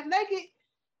here half naked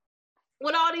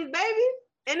with all these babies,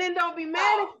 and then don't be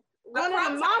mad if one of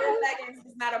the mamas. Leggings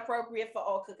is not appropriate for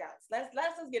all cookouts. Let's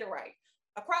just get it right.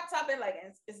 A crop top and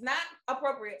leggings is not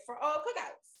appropriate for all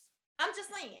cookouts. I'm just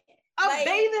saying. A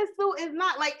bathing suit is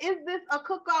not like. Is this a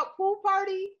cookout pool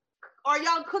party? Or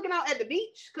y'all cooking out at the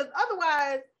beach? Because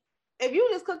otherwise, if you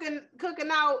just cooking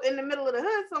out in the middle of the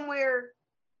hood somewhere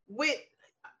with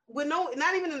no,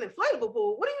 not even an inflatable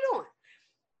pool, what are you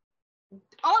doing?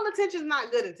 All attention is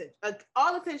not good attention.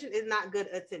 All attention is not good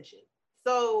attention.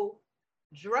 So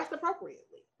dress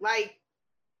appropriately. Like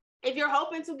if you're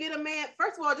hoping to get a man,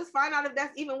 first of all, just find out if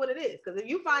that's even what it is. Because if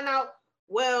you find out,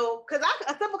 well, because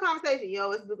a simple conversation,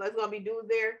 it's gonna be dudes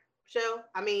there, Michelle.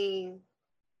 I mean,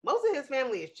 most of his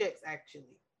family is chicks,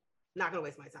 actually. Not gonna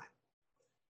waste my time.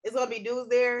 It's gonna be dudes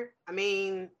there. I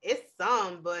mean, it's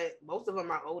some, but most of them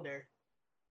are older.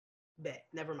 Bet,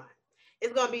 never mind.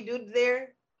 It's gonna be dudes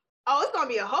there. Oh, it's gonna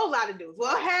be a whole lot of dudes.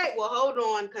 Well, hey, well, hold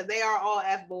on, because they are all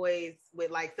F boys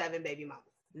with like 7 baby mamas.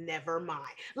 Never mind.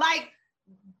 Like,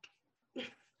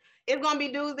 it's gonna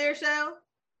be dudes there, Shell.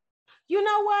 You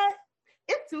know what?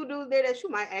 It's 2 dudes there that you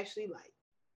might actually like.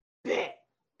 Bet.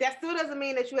 That still doesn't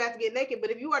mean that you have to get naked, but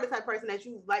if you are the type of person that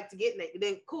you like to get naked,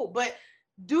 then cool. But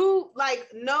do like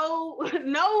know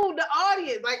the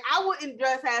audience. Like I wouldn't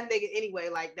dress half naked anyway.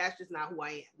 Like that's just not who I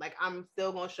am. Like I'm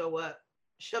still gonna show up,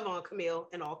 Siobhan Camille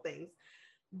in all things.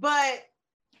 But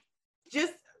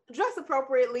just dress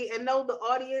appropriately and know the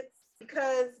audience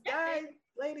because guys,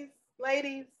 ladies.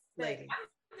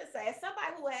 I'm just saying,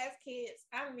 somebody who has kids,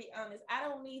 I'm gonna be honest, I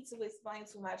don't need to explain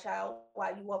to my child why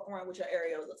you walk around with your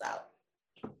areolas out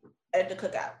at the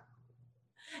cookout.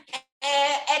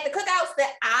 And at the cookouts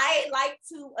that I like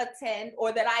to attend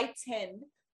or that I tend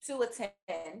to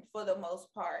attend for the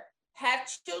most part, have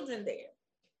children there.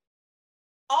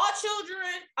 All children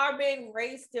are being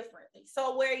raised differently.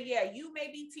 So where, you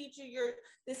may be teaching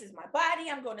this is my body,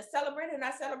 I'm going to celebrate, and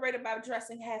I celebrate it by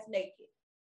dressing half naked.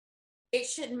 It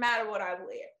shouldn't matter what I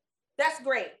wear. That's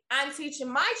great. I'm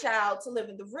teaching my child to live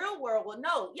in the real world. Well,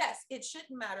 no, yes, it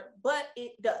shouldn't matter, but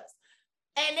it does.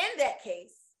 And in that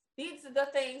case, these are the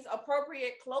things,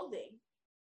 appropriate clothing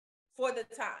for the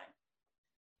time.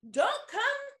 Don't come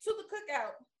to the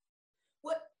cookout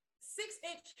with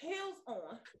 6-inch heels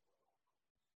on,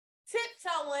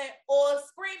 tiptoeing or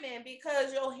screaming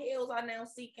because your heels are now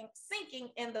sinking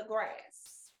in the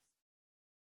grass.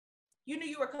 You knew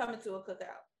you were coming to a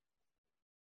cookout.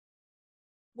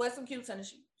 Wear some cute tennis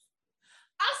shoes.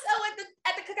 Also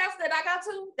at the cookouts that I go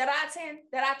to, that I attend,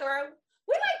 that I throw,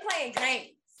 we like playing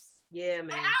games. Yeah,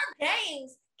 man. And our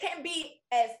games can be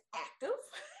as active,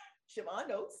 Siobhan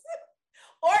knows,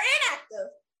 or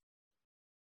inactive.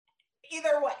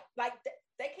 Either way, like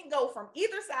they can go from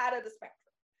either side of the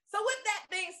spectrum. So with that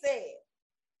being said,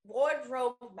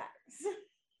 wardrobe matters.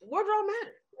 Wardrobe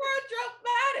matters. Wardrobe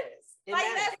matters. It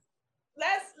like matters.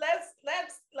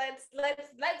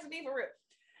 Let's be for real.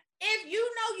 If you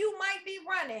know you might be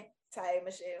running, tie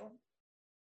Michelle.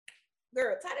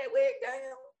 Girl, tie that wig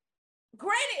down.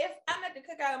 Granted, if I'm at the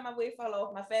cookout and my wig fall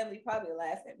off, my family probably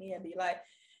laugh at me and be like,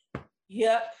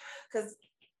 yep, because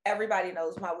everybody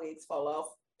knows my wigs fall off,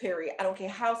 period. I don't care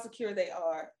how secure they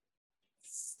are.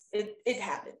 It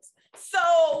happens.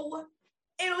 So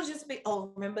it'll just be,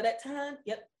 oh, remember that time?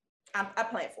 Yep, I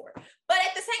planned for it. But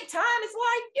at the same time, it's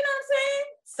like, you know what I'm saying?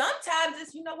 Sometimes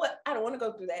it's, you know what? I don't want to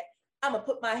go through that. I'm going to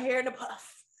put my hair in a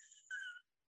puff.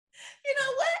 You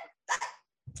know what?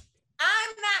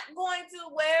 I'm not going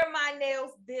to wear my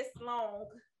nails this long.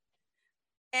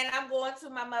 And I'm going to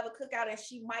my mother cookout and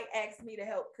she might ask me to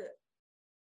help cook.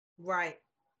 Right.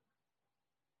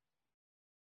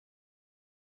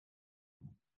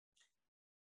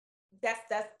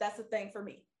 That's a thing for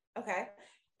me. Okay.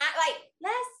 I'm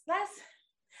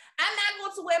not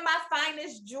going to wear my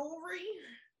finest jewelry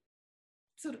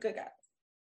to the cookout.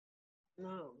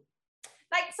 No.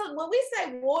 Like, so when we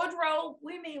say wardrobe,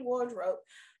 we mean wardrobe.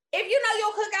 If you know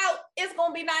your cookout is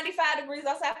going to be 95 degrees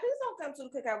outside, please don't come to the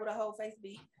cookout with a whole face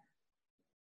beat.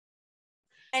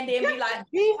 And then just be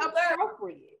like, be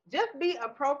appropriate. Just be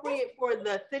appropriate for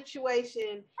the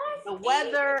situation, the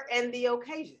weather, and the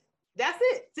occasion. That's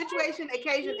it. Situation,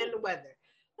 occasion, and the weather.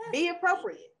 Be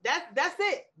appropriate. That's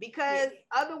it. Because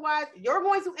otherwise, you're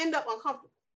going to end up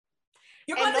uncomfortable.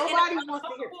 You're going to end up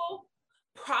uncomfortable,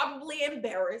 probably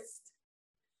embarrassed.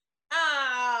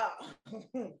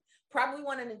 Probably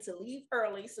wanting to leave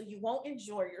early so you won't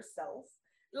enjoy yourself.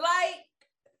 Like,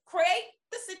 create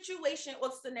the situation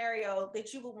or scenario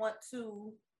that you would want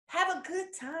to have a good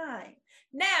time.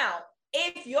 Now,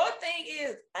 if your thing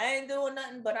is, I ain't doing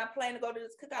nothing, but I plan to go to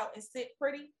this cookout and sit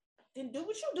pretty, then do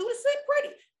what you do to sit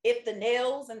pretty. If the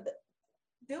nails and the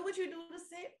do what you do to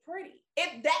sit pretty.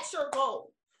 If that's your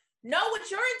goal, know what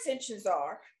your intentions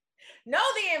are, know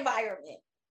the environment,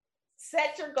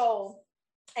 set your goal,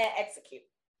 and execute.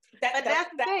 But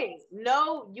that's the thing.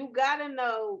 No, you gotta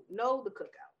know the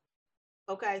cookout.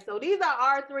 Okay, so these are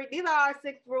our three. These are our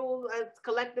 6 rules.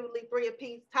 Collectively 3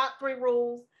 apiece. Top 3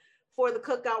 rules for the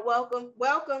cookout. Welcome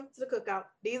to the cookout.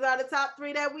 These are the top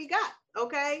 3 that we got.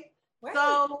 Okay, right.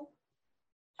 So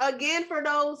again, for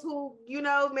those who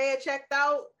may have checked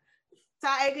out,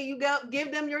 Tyga, you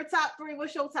give them your top 3.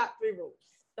 What's your top 3 rules?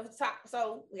 The top.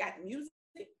 So we got the music.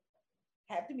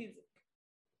 Have the music.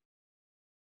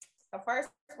 The first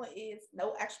one is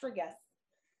no extra guests.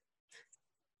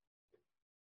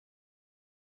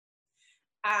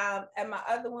 And my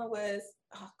other one was,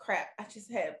 oh crap, I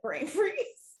just had brain freeze.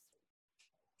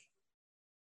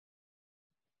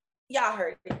 Y'all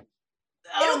heard it.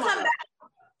 It'll come back.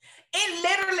 It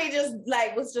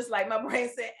literally was just like my brain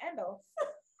said, Endo.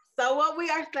 So what we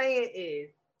are saying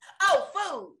is,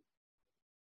 food.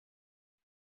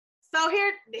 So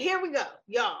here we go,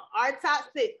 y'all. Our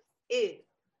top 6 is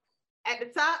at the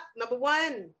top, number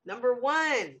one.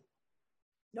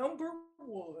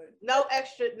 No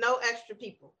extra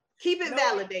people. Keep it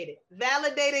validated.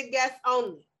 Validated guests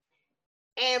only.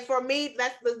 And for me,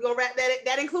 let's go wrap that.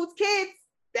 That includes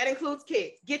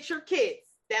kids. Get your kids.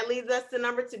 That leads us to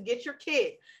number 2. Get your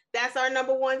kids. That's our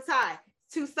number 1 tie.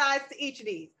 2 sides to each of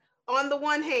these. On the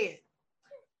one hand,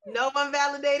 no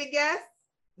unvalidated guests.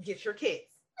 Get your kids.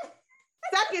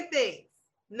 Second thing,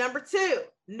 number 2,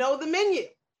 know the menu.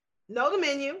 Know the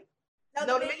menu and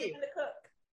the cook.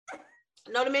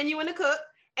 Know the menu and the cook.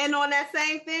 And on that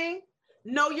same thing,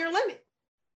 know your limit.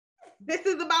 This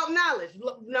is about knowledge.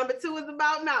 Number 2 is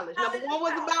about knowledge. Number 1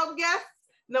 was about guests.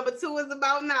 Number 2 is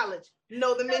about knowledge.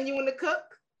 Know the menu and the cook.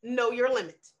 Know your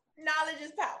limit. Knowledge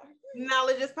is power.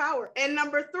 Knowledge is power. And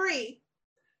number 3,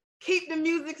 keep the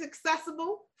music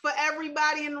accessible for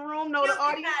everybody in the room. Know the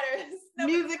audience.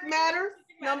 Music matters.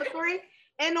 Number 3.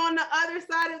 And on the other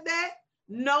side of that,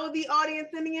 know the audience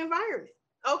and the environment.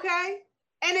 Okay?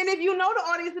 And then if you know the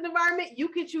audience and environment, you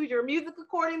can choose your music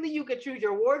accordingly. You can choose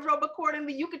your wardrobe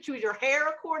accordingly. You can choose your hair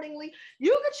accordingly.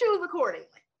 You can choose accordingly.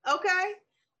 Okay?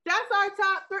 That's our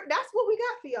top 3. That's what we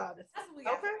got for y'all. That's what we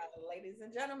got for y'all, ladies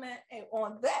and gentlemen. And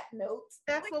on that note,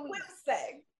 that's what we will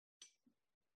say.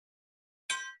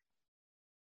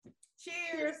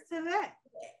 Cheers to that.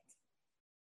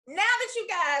 Now that you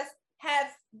guys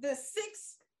have the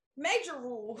 6 major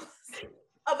rules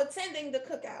of attending the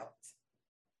cookout,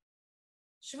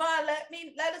 Siobhan,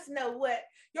 let us know what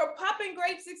your popping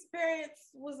grapes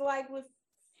experience was like with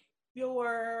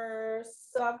your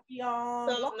Sauvignon.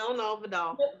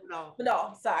 Vidal.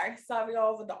 Vidal, sorry.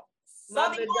 Sauvignon Vidal.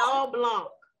 Vidal Blanc.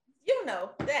 You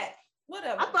know that.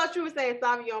 Whatever. I thought you were saying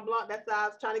Sauvignon Blanc. That's why I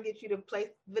was trying to get you to place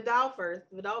Vidal first.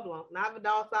 Vidal Blanc, not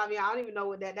Vidal Sauvignon. I don't even know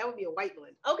what that would be a white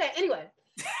blend. Okay, anyway.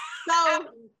 So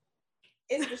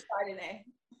it's the Chardonnay.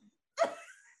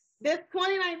 This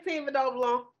 2019 Vidal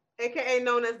Blanc, aka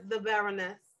known as the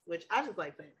Baroness, which I just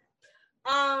like saying.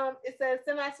 It says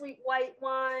semi-sweet white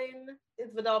wine.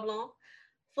 It's Vidal Blanc.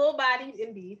 Full-bodied,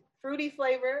 indeed. Fruity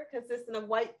flavor consisting of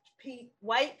white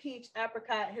peach,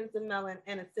 apricot, hints of melon,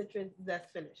 and a citrus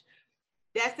zest finish.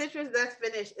 That citrus zest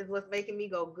finish is what's making me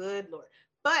go, good Lord.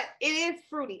 But it is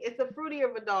fruity. It's a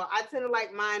fruitier Vidal. I tend to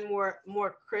like mine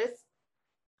more crisp.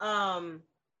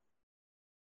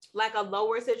 Like a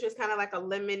lower citrus, kind of like a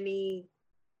lemony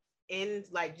end,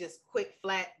 like just quick,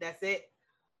 flat, that's it.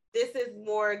 This is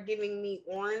more giving me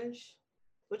orange,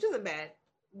 which isn't bad,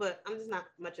 but I'm just not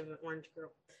much of an orange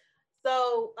girl.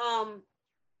 So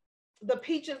the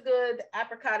peach is good, the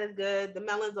apricot is good, the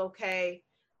melon's okay.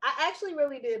 I actually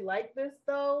really did like this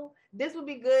though. This would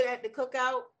be good at the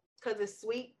cookout because it's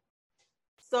sweet.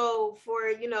 So for,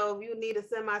 if you need a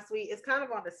semi-sweet, it's kind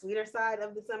of on the sweeter side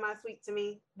of the semi-sweet to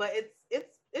me, but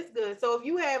it's good. So if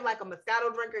you have like a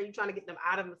Moscato drinker, you're trying to get them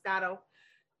out of Moscato,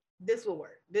 this will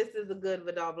work. This is a good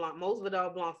Vidal Blanc. Most Vidal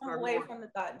Blancs are away from the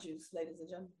thought juice, ladies and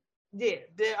gentlemen. Yeah,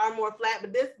 they are more flat,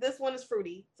 but this one is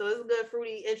fruity. So it's a good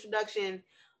fruity introduction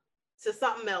to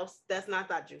something else that's not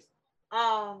thought juice.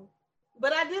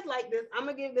 But I did like this. I'm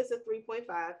gonna give this a 3.5.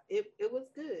 It was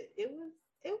good. It was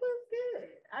good.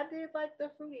 I did like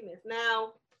the fruitiness.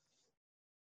 Now,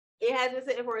 it has been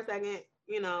sitting for a second,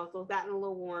 so it's gotten a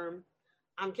little warm.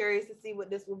 I'm curious to see what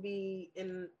this will be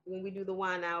when we do the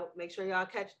wine out. Make sure y'all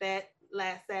catch that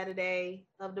last Saturday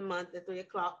of the month at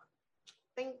 3:00.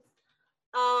 Thanks.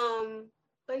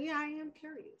 But yeah, I am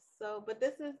curious. So, but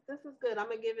this is good. I'm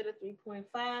gonna give it a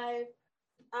 3.5.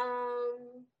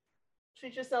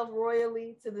 treat yourself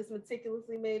royally to this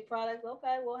meticulously made product.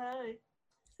 Okay, well, hey.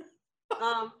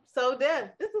 So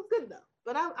then this is good though.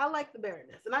 But I like the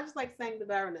Baroness, and I just like saying the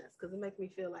Baroness because it makes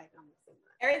me feel like I'm a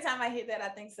Cinderella. Every time I hear that, I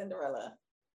think Cinderella.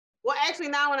 Well, actually,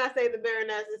 now when I say the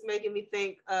Baroness, it's making me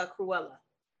think Cruella.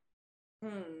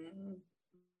 Mm-hmm.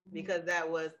 Because that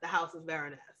was the House's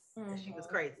Baroness. Mm-hmm. And she was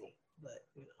crazy, but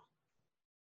you know.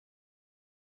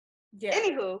 Yeah.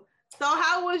 Anywho, so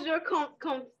how was your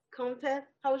comtesse?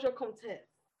 How was your comtesse?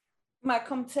 My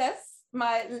comtesse,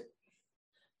 my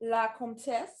La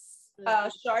Comtesse,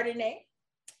 Chardonnay.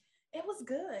 It was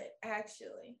good,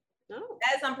 actually. Oh.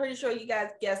 As I'm pretty sure you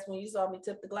guys guessed when you saw me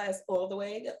tip the glass all the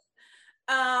way up.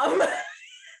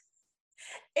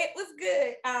 It was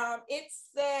good. It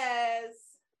says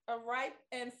a ripe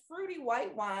and fruity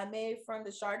white wine made from the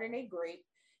Chardonnay grape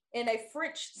in a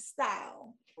French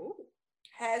style. Ooh.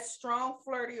 Has strong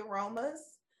flirty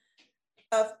aromas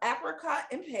of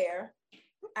apricot and pear.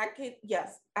 I can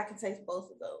taste both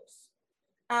of those.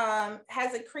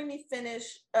 Has a creamy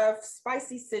finish of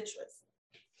spicy citrus.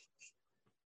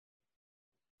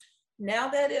 Now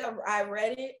that I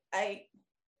read it, I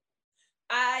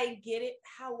get it.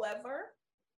 However,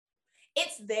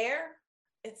 it's there.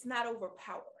 It's not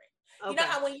overpowering. Okay. You know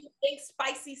how when you think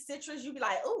spicy citrus, you be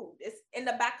like, "Ooh, it's in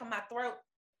the back of my throat."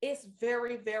 It's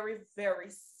very, very,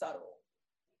 very subtle.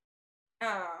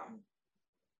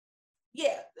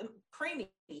 Yeah,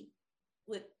 creamy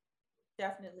would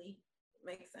definitely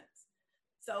make sense.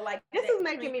 So, like, this is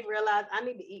making me realize I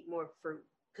need to eat more fruit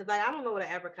because like I don't know what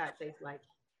an apricot tastes like.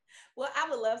 Well, I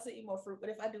would love to eat more fruit, but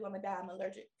if I do, I'm gonna die. I'm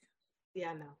allergic.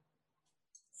 Yeah, I know.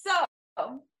 So,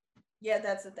 yeah,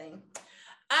 that's the thing.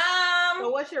 So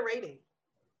what's your rating?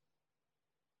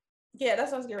 Yeah,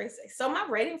 that's what I was getting ready to say. So my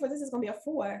rating for this is gonna be a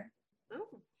 4.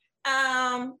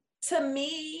 Oh. To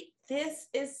me, this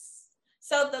is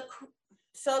so the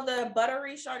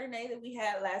buttery Chardonnay that we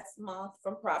had last month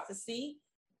from Prophecy,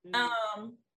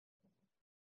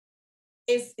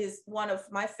 is one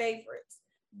of my favorites.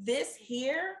 This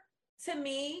here to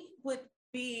me would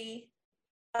be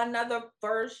another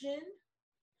version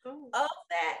of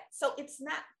that. So it's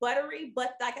not buttery,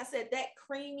 but like I said, that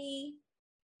creamy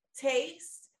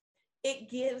taste, it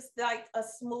gives like a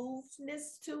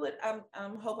smoothness to it.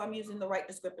 Hope I'm using the right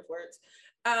descriptive words.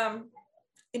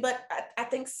 But I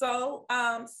think so.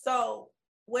 So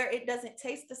where it doesn't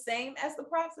taste the same as the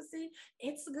Prophecy,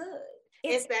 it's good.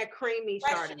 It's that creamy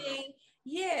Chardonnay.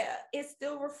 Yeah, it's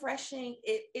still refreshing.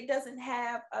 It doesn't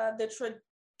have the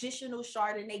traditional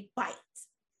Chardonnay bite.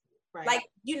 Right. Like,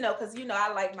 because I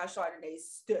like my Chardonnay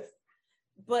stiff,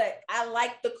 but I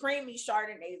like the creamy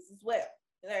Chardonnays as well.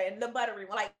 And the buttery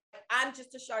one. Like, I'm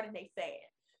just a Chardonnay fan.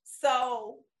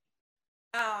 So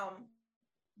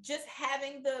just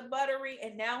having the buttery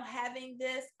and now having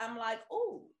this, I'm like,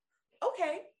 oh,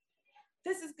 okay,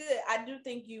 this is good. I do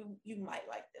think you might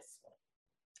like this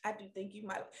one. I do think you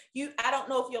might. I don't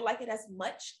know if you'll like it as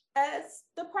much as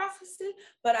the Prophecy,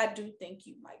 but I do think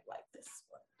you might like this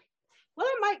one. Well,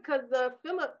 I might, because the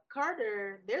Philip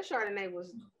Carter, their Chardonnay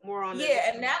was more on. Yeah,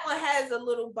 and that one has a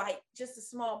little bite, just a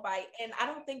small bite, and I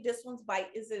don't think this one's bite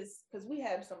is as, because we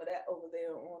have some of that over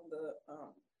there on the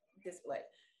display.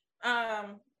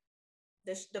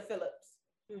 The Phillips.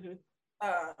 Mm-hmm.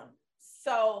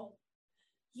 So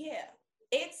yeah,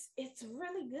 it's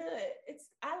really good.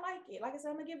 I like it. Like I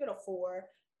said, I'm gonna give it a 4.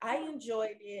 I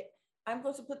enjoyed it. I'm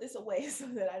going to put this away so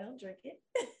that I don't drink it.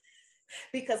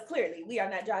 Because clearly we are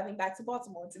not driving back to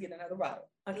Baltimore to get another bottle.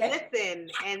 Okay. Listen,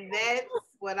 and that's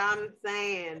what I'm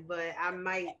saying, but I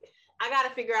got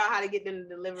to figure out how to get them to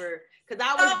deliver, because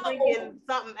I was drinking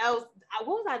something else.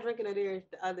 What was I drinking of theirs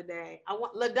the other day? I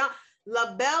want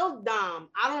La Belle Dame.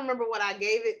 I don't remember what I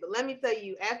gave it, but let me tell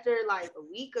you, after like a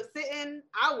week of sitting,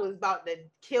 I was about to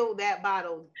kill that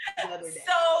bottle the other day.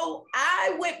 So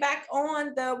I went back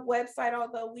on the website,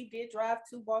 although we did drive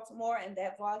to Baltimore, and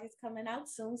that vlog is coming out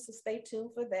soon, so stay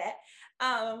tuned for that.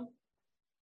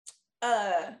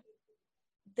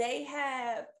 They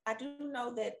have, I do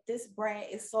know that this brand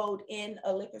is sold in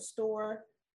a liquor store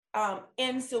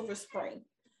in Silver Spring.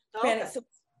 Okay.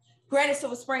 Granted,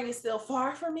 Silver Spring is still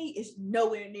far from me. It's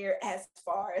nowhere near as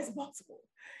far as Baltimore.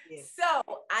 Yes. So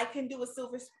I can do if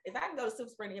I can go to Silver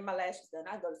Spring to get my lashes done,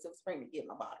 I go to Silver Spring to get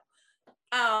my bottle.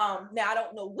 Now I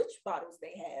don't know which bottles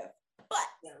they have, but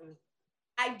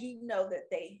I do know that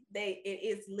it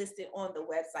is listed on the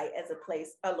website as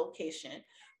a location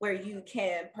where you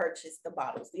can purchase the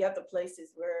bottles. The other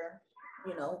places where,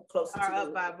 closer to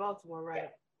up by Baltimore,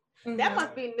 right? Mm-hmm. That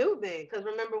must be new then, because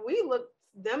remember we looked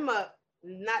them up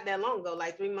not that long ago,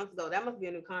 like 3 months ago. That must be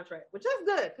a new contract, which is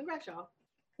good. Congrats, y'all.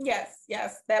 Yes,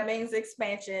 that means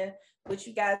expansion, which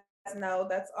you guys know,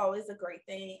 that's always a great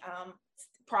thing.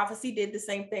 Prophecy did the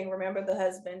same thing. Remember, the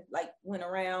husband like went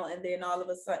around, and then all of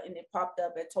a sudden it popped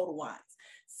up at Total Wines.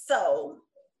 So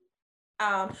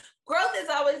growth is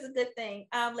always a good thing.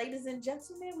 Ladies and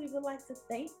gentlemen, we would like to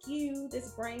thank you.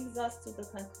 This brings us to the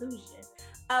conclusion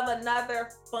of another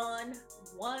fun,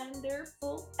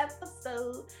 wonderful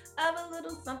episode of A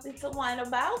Little Something to Whine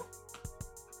About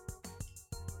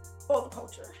for the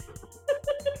culture.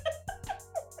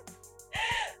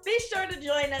 Be sure to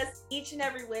join us each and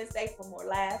every Wednesday for more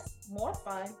laughs, more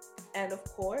fun, and of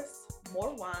course,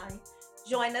 more wine.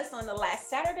 Join us on the last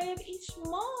Saturday of each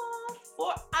month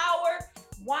for our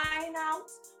wine out,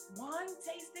 wine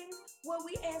tasting, where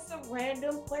we answer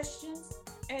random questions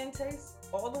and taste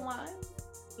all the wines,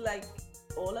 like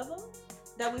all of them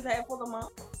that we've had for the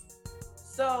month.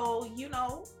 So, you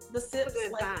know, the sips,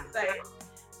 like you say,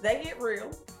 they get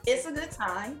real. It's a good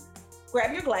time.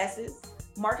 Grab your glasses,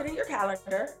 mark it in your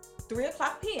calendar,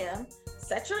 3:00 p.m.,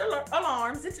 set your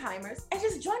alarms and timers, and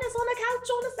just join us on the couch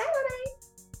on a Saturday.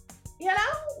 You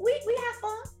know, we have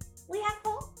fun. We have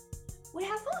fun. We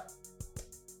have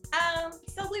fun.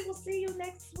 So we will see you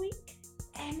next week.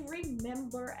 And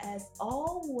remember, as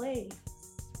always,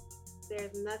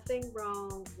 there's nothing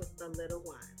wrong with a little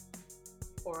wine.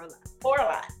 Or a lot. Or a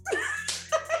lot.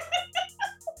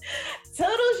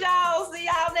 Toodles, y'all. See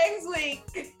y'all next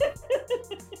week.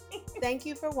 Thank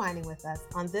you for whining with us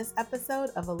on this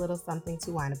episode of A Little Something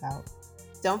to Whine About.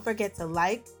 Don't forget to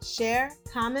like, share,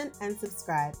 comment, and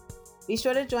subscribe. Be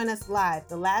sure to join us live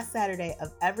the last Saturday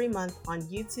of every month on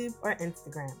YouTube or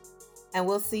Instagram. And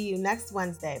we'll see you next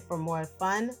Wednesday for more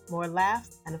fun, more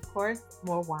laughs, and of course,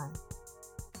 more wine.